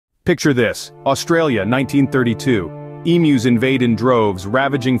Picture this: Australia, 1932. Emus invade in droves,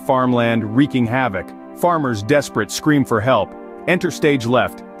 ravaging farmland, wreaking havoc. Farmers desperate scream for help. Enter stage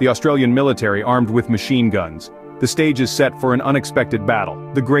left, the Australian military armed with machine guns. The stage is set for an unexpected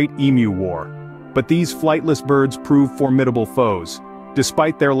battle, the Great Emu War. But these flightless birds prove formidable foes.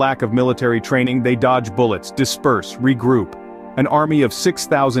 Despite their lack of military training, they dodge bullets, disperse, regroup. An army of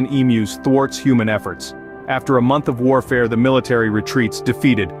 6,000 emus thwarts human efforts. After a month of warfare, the military retreats,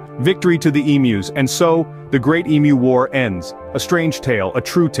 defeated. Victory to the emus, and so, the Great Emu War ends. A strange tale, a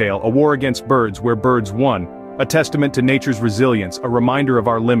true tale, a war against birds where birds won. A testament to nature's resilience, a reminder of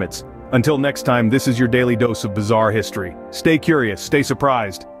our limits. Until next time, this is your daily dose of bizarre history. Stay curious, stay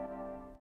surprised.